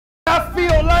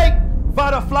don't like,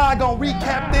 Vada Fly gonna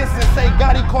recap this and say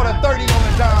Gotti caught a 30 on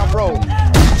the John Road.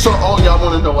 So all y'all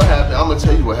wanna know what happened? I'm gonna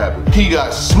tell you what happened. He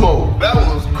got smoked. That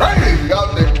was crazy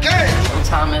out the game.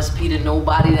 Sometimes SP to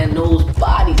nobody that knows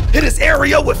body. Hit his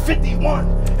area with 51.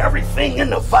 Everything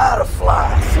in the Vada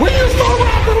Fly. When you start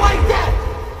rapping like that?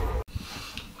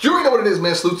 You already know what it is,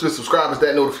 man. Salute to the subscribers,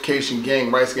 that notification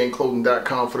gang,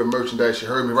 RiceGangClothing.com for the merchandise. You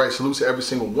heard me right. Salute to every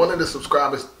single one of the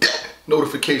subscribers. That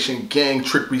notification gang,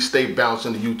 Trickery Stay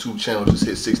Bouncing. The YouTube channel just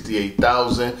hit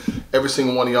 68,000. Every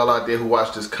single one of y'all out there who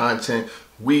watch this content,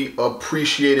 we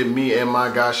appreciate it, me and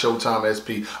my guy Showtime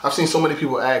SP. I've seen so many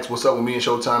people ask what's up with me and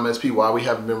Showtime SP, why we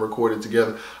haven't been recorded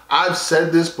together. I've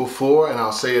said this before and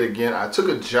I'll say it again. I took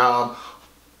a job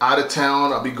out of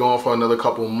town. I'll be gone for another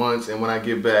couple of months, and when I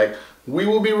get back, we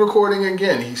will be recording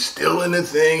again. He's still in the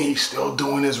thing. He's still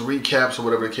doing his recaps or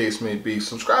whatever the case may be.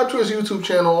 Subscribe to his YouTube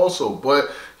channel also, but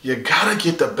you gotta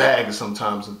get the bag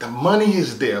sometimes. The money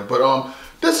is there, but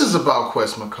this is about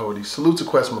Quest Mcody. Salute to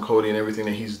Quest Mcody and everything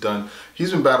that he's done.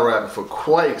 He's been battle rapping for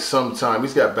quite some time.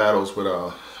 He's got battles with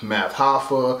Math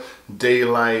Hoffa,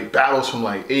 Daylight, battles from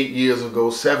like 8 years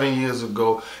ago, 7 years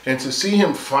ago. And to see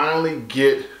him finally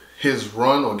get his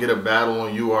run or get a battle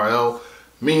on URL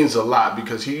means a lot,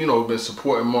 because he, been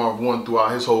supporting Marv 1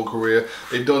 throughout his whole career.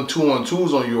 They've done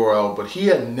 2-on-2s on URL, but he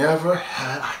had never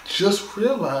had, I just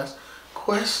realized,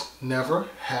 Quest never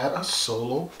had a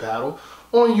solo battle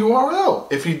on URL.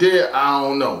 If he did, I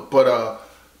don't know. But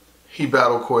he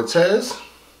battled Cortez.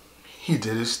 He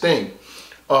did his thing.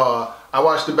 I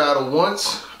watched the battle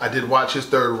once. I did watch his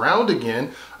third round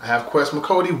again. I have Quest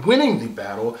Mcody winning the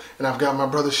battle, and I've got my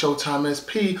brother Showtime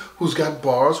SP, who's got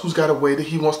bars, who's got a way that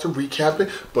he wants to recap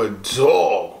it. But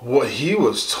dog, what he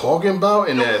was talking about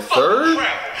in that third?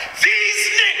 These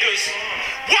niggas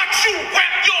watch you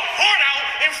rap your heart out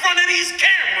in front of these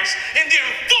cameras and then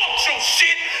vault your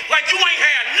shit like you ain't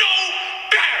had no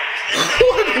battle.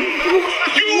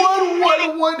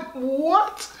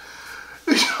 What?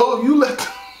 Yo, you let them...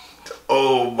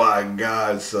 Oh my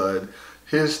God, son.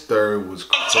 His third was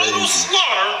crazy. A total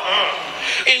slaughter,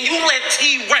 and you let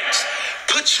T-Rex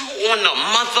put you on the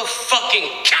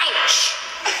motherfucking couch.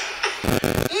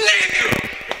 Nigga,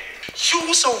 you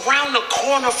was around the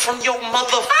corner from your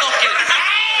motherfucking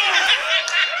house.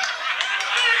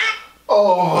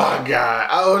 Oh my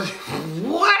God.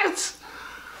 What?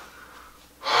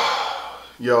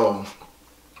 Yo,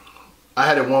 I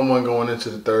had it 1-1 going into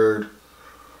the third.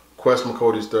 Quest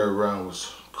Mcody's third round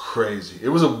was crazy. It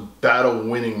was a battle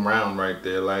winning round right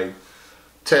there. Like,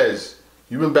 Tez,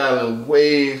 you've been battling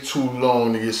way too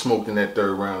long to get smoked in that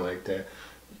third round like that.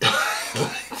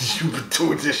 You've been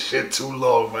doing this shit too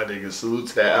long, my nigga. Salute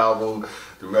to that album,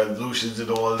 the resolutions and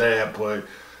all that, but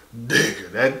nigga,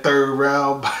 that third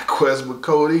round by Quest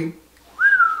Mcody,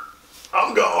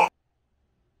 I'm gone.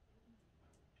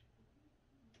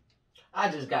 I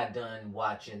just got done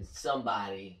watching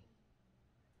somebody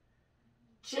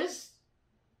just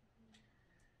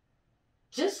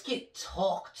get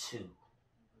talked to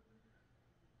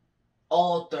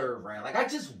all third round. Like, I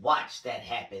just watched that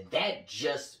happen. That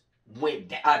just went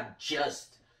down. I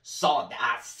just saw that.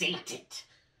 I seen it.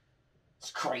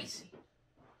 It's crazy.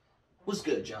 What's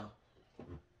good, y'all?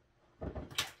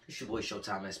 It's your boy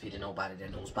Showtime SP to nobody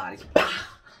that knows bodies.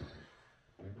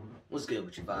 What's good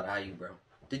with you, Vada? How you, bro?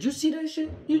 Did you see that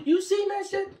shit? You seen that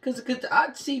shit? Cause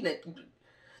I'd seen that.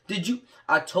 Did you?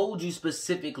 I told you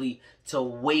specifically to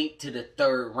wait to the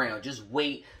third round. Just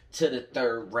wait to the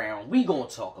third round. We gonna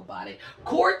talk about it.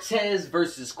 Cortez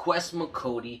versus Quest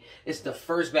Mcody. It's the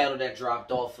first battle that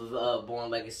dropped off of Born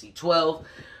Legacy 12.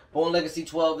 Born Legacy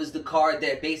 12 is the card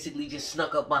that basically just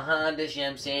snuck up behind us, you know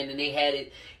what I'm saying? And they had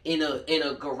it in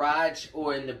a garage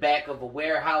or in the back of a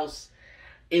warehouse.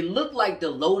 It looked like the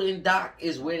loading dock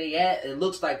is where they at. It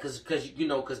looks like cause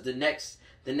the next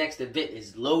event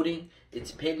is loading. It's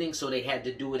pending, so they had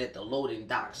to do it at the loading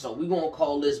dock. So we gonna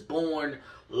call this Born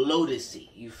Lotusy.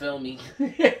 You feel me?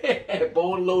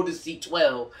 Born Lotusy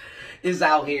 12 is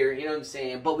out here, you know what I'm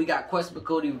saying? But we got Quest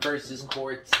Mcody versus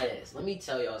Cortez. Let me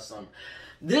tell y'all something.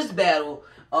 This battle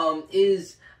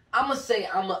is, I'm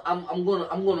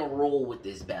gonna roll with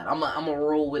this battle. I'm gonna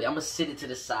roll with it. I'm gonna sit it to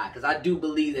the side because I do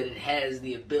believe that it has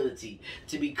the ability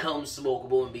to become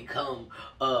smokable and become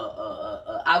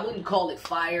I wouldn't call it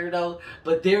fire though,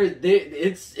 but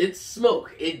it's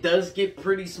smoke. It does get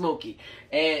pretty smoky,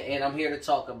 and I'm here to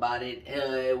talk about it.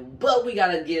 But we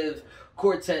gotta give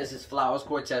Cortez his flowers.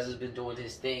 Cortez has been doing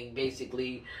his thing,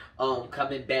 basically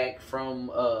coming back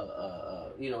from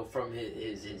you know, from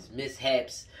his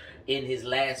mishaps in his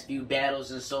last few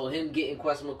battles, and so him getting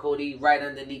Quest Mcody right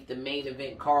underneath the main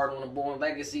event card on a Born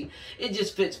Legacy, it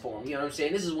just fits for him. You know what I'm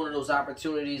saying? This is one of those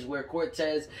opportunities where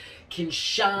Cortez can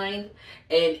shine,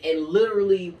 and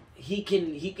literally he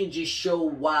can just show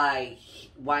why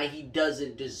he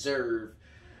doesn't deserve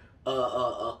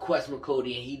Quest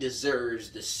Mcody, and he deserves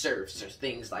the serfs or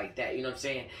things like that. You know what I'm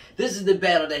saying? This is the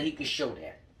battle that he could show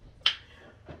that.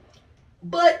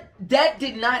 But that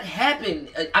did not happen.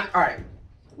 All right,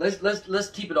 let's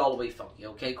keep it all the way funky,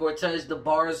 okay? Cortez, the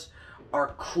bars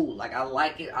are cool. Like, I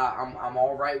like it. I'm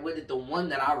all right with it. The one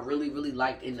that I really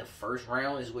liked in the first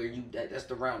round is where that's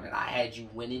the round that I had you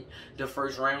winning the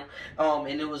first round.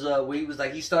 And it was where he was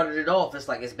like, he started it off. It's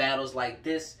like, it's battles like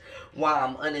this why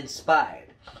I'm uninspired.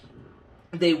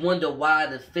 They wonder why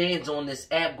the fans on this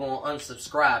app going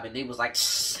unsubscribe, and they was like,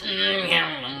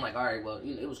 I'm like, all right, well,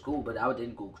 you know, it was cool, but I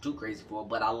didn't go too crazy for it,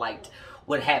 but I liked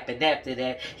what happened after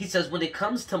that. He says, when it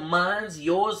comes to mines,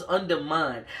 yours under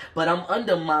mine, but I'm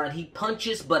under mine. He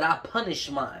punches, but I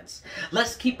punish mines.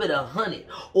 Let's keep it 100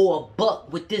 or a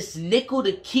buck with this nickel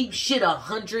to keep shit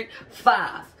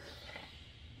 105.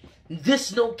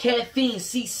 This no caffeine.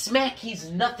 See, smack, he's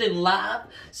nothing live.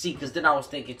 See, because then I was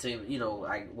thinking to, you know,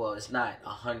 like, well, it's not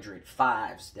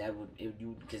 105s. That would,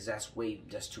 because that's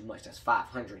too much. That's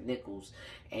 500 nickels,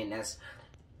 and that's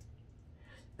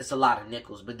a lot of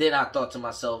nickels. But then I thought to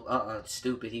myself,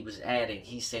 stupid. He was adding.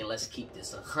 He's saying, let's keep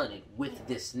this 100 with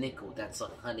this nickel. That's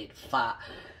 105.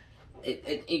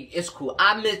 It's cool.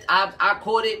 I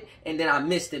caught it, and then I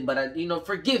missed it, but you know,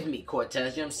 forgive me,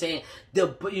 Cortez. You know what I'm saying?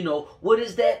 You know, what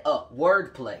is that?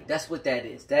 Wordplay. That's what that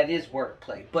is. That is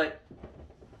wordplay. But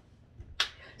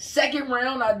second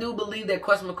round, I do believe that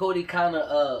Quest Mcody kind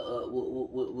of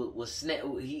was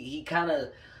he kind of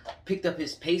picked up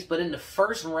his pace. But in the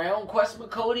first round, Quest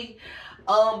Mcody,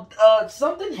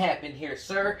 something happened here,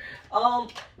 sir.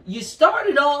 You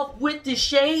started off with the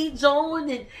shades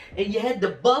on, and you had the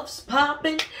buffs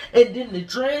popping, and then the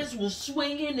dress was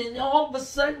swinging, and all of a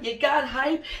sudden you got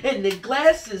hype, and the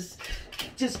glasses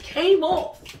just came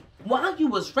off while you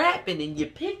was rapping, and you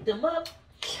picked them up.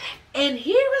 And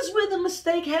here is where the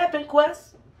mistake happened,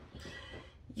 Quest.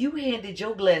 You handed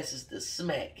your glasses to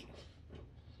Smack.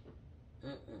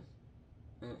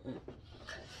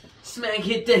 Smack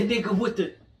hit that nigga with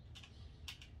the...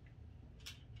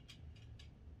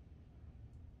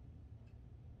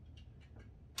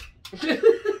 Are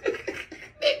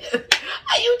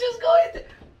you just going to...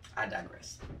 I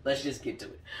digress. Let's just get to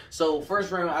it. So,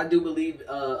 first round, I do believe,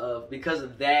 because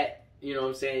of that, you know what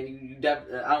I'm saying,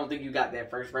 I don't think you got that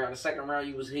first round. The second round,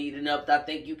 you was heating up. I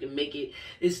think you can make it.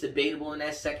 It's debatable in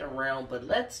that second round, but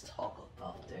let's talk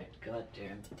about that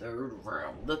goddamn third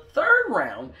round. The third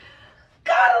round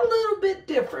got a little bit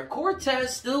different.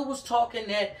 Cortez still was talking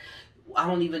that, I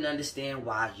don't even understand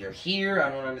why you're here. I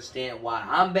don't understand why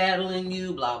I'm battling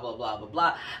you, blah, blah, blah, blah,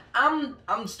 blah.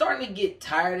 I'm starting to get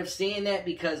tired of seeing that,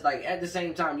 because, like, at the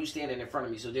same time, you standing in front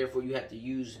of me, so therefore you have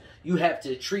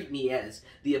to treat me as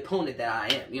the opponent that I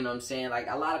am. You know what I'm saying? Like,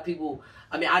 a lot of people,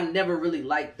 I mean, I never really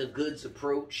liked the Goods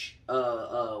approach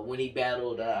when he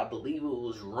battled, I believe it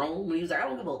was Rome. When he was like, I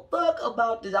don't give a fuck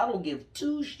about this. I don't give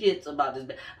two shits about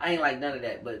this. I ain't like none of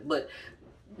that, but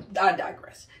I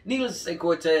digress. Needless to say,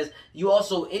 Cortez, you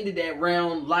also ended that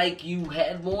round like you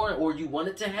had more, or you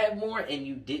wanted to have more, and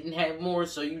you didn't have more,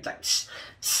 so you like,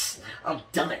 I'm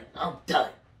done.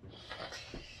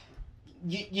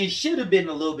 You should have been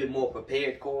a little bit more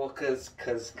prepared, Cole, cause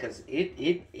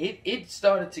it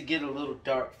started to get a little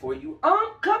dark for you.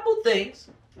 Couple things.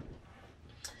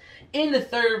 In the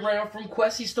third round from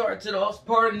Quest, he starts it off.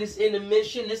 Pardon this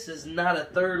intermission. This is not a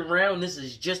third round. This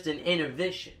is just an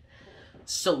intermission.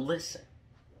 So listen.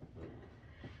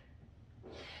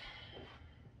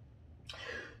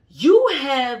 You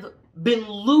have been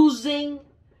losing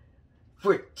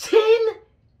for 10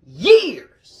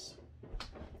 years.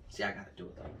 See, I gotta do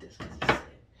it like this.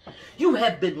 You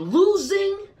have been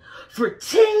losing for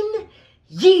 10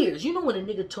 years. You know when a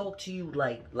nigga talk to you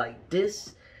like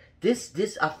this,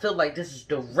 I feel like this is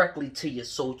directly to your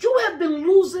soul. You have been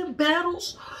losing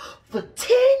battles for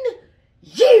 10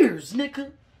 years,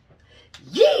 nigga.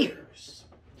 Years.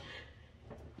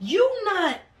 You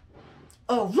not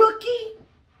a rookie.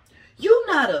 You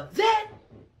not a vet.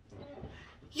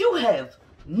 You have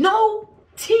no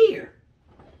tier.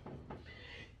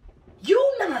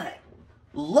 You not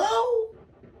low.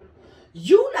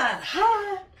 You not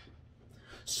high.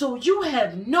 So you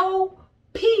have no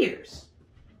peers.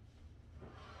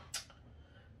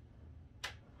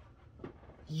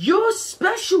 Your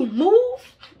special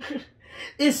move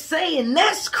is saying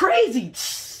that's crazy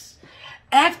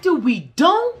after we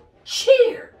don't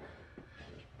cheer.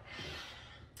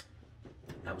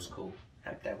 That was cool.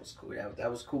 That was cool.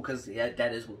 That was cool because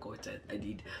that is what Cortez.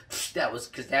 That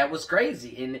was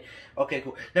crazy. And okay,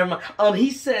 cool. Never mind.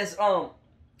 He says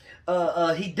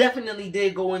he definitely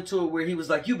did go into it where he was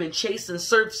like, you've been chasing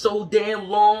surf so damn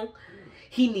long.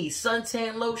 He needs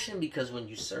suntan lotion because when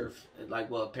you surf, like,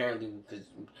 well, apparently, because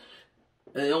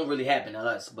it don't really happen to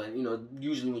us, but, you know,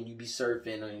 usually when you be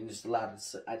surfing, and there's a lot of,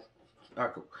 all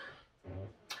right, cool.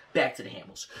 Back to the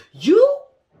handles. You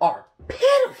are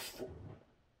pitiful.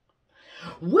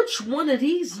 Which one of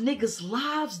these niggas'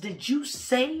 lives did you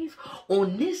save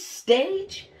on this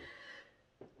stage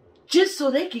just so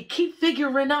they could keep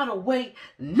figuring out a way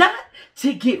not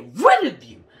to get rid of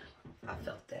you? I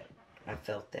felt that. I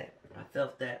felt that. I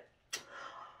felt that.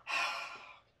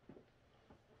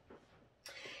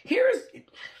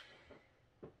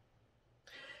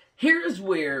 Here's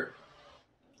where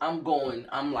I'm going.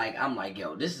 I'm like,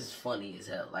 yo, this is funny as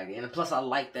hell. Like, and plus I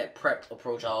like that Prep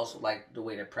approach. I also like the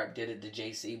way that Prep did it to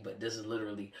JC, but this is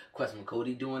literally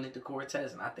Mcody doing it to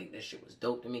Cortez, and I think that shit was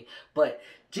dope to me. But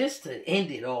just to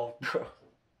end it off, bro,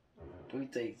 let me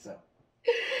tell you something.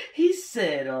 He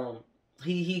said,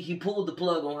 he pulled the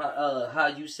plug on how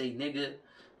you say nigga,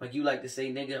 like you like to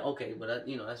say nigga. Okay, but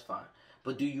you know, that's fine.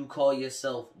 But do you call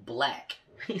yourself black?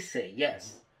 He said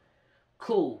yes.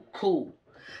 Cool.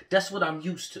 That's what I'm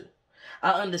used to.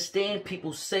 I understand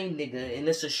people say nigga, and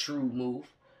it's a shrewd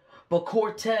move. But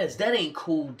Cortez, that ain't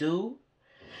cool, dude.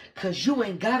 Cause you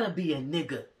ain't gotta be a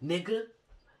nigga.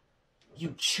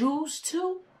 You choose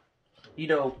to. You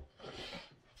know,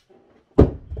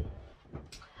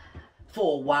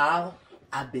 for a while,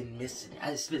 I've been missing.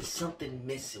 There's been something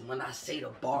missing. When I say the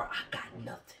bar, I got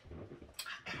nothing.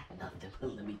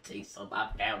 But let me tell you something. I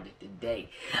found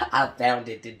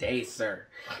it today, sir.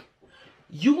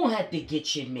 You gonna have to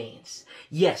get your mans.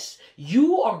 Yes,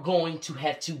 you are going to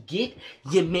have to get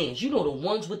your mans. You know, the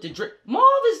ones with the drink. Marv,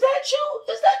 is that you?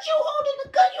 Is that you holding the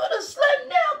gun? You in a slam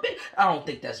down, bitch. I don't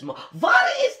think that's Marv. Vada,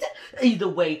 is that? Either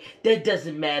way, that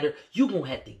doesn't matter. You gonna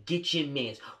have to get your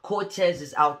mans. Cortez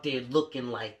is out there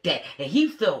looking like that. And he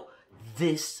felt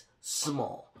this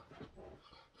small.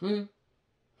 I'm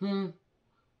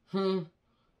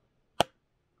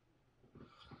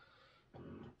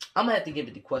gonna have to give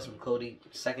it to Mcody,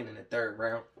 second and the third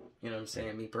round. You know what I'm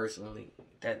saying? Me personally,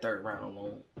 that third round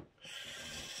alone.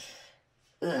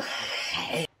 Ugh.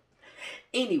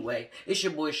 Anyway, it's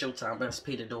your boy Showtime. Best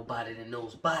Peter, nobody that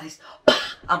knows bodies.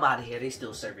 I'm out of here. They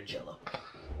still serving Jello.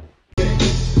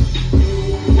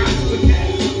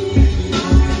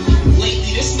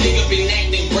 Lately, this nigga been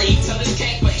acting brave. Tell this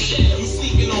cat behave. You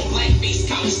sleeping on blackface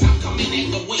couch. Stop coming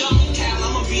at the way. Cal,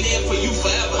 I'ma be there for you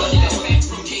forever. That's facts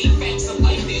from K. Facts of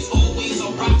life. There's always a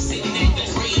rock sitting at the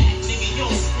grave. Nigga, you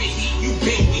don't spit heat. You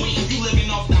been weak. You living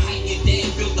off the hype your dad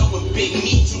built up with big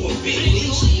meat to a big leech.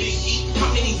 Big heat.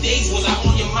 How many days was I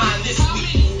on your mind this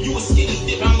week? You a skinny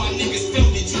dip. I'm why niggas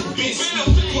filmed it. You bitch.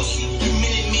 Pussy. You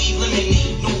minute me,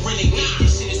 lemonade. No renegade.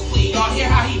 This shit is played. Y'all hear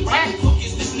how he rap?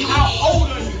 Is this nigga how old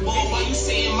are you? Boy, why you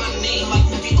saying my name like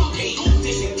you get paid?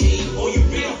 Disengage. Or you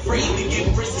been afraid to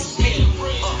get prison paid?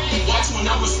 Watch when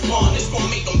I respond. It's gonna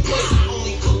make them play.